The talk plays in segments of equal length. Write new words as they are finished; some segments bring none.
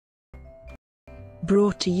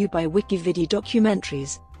Brought to you by WikiVidi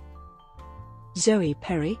documentaries. Zoe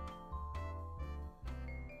Perry.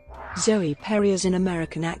 Zoe Perry is an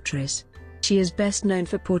American actress. She is best known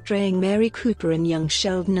for portraying Mary Cooper in Young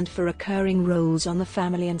Sheldon and for recurring roles on The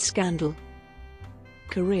Family and Scandal.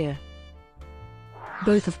 Career.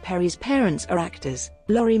 Both of Perry's parents are actors,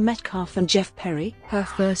 Laurie Metcalf and Jeff Perry. Her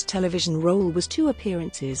first television role was 2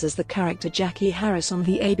 appearances as the character Jackie Harris on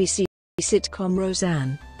the ABC sitcom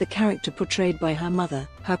Roseanne, the character portrayed by her mother.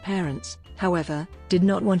 Her parents, however, did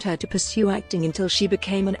not want her to pursue acting until she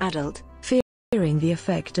became an adult, fearing the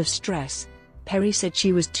effect of stress. Perry said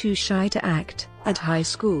she was too shy to act at high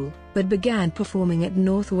school, but began performing at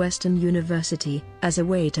Northwestern University as a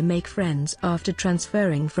way to make friends after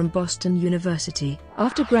transferring from Boston University.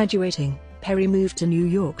 After graduating, Perry moved to New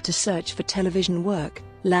York to search for television work,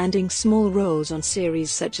 landing small roles on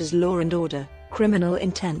series such as Law and Order, Criminal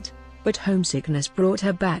Intent, but homesickness brought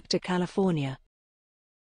her back to California,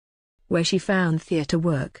 where she found theater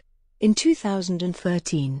work. In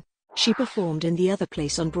 2013, she performed in The Other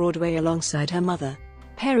Place on Broadway alongside her mother.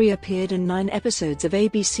 Perry appeared in 9 episodes of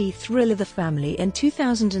ABC thriller The Family in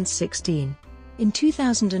 2016. In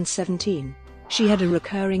 2017, she had a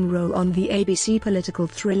recurring role on the ABC political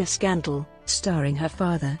thriller Scandal, starring her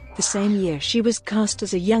father. The same year she was cast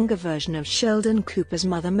as a younger version of Sheldon Cooper's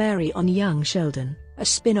mother Mary on Young Sheldon, a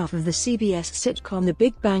spin-off of the CBS sitcom The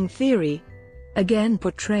Big Bang Theory, again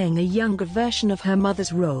portraying a younger version of her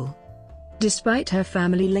mother's role. Despite her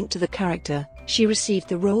family link to the character, she received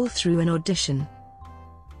the role through an audition.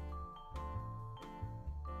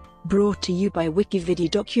 Brought to you by WikiVidi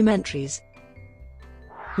documentaries.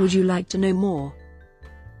 Would you like to know more?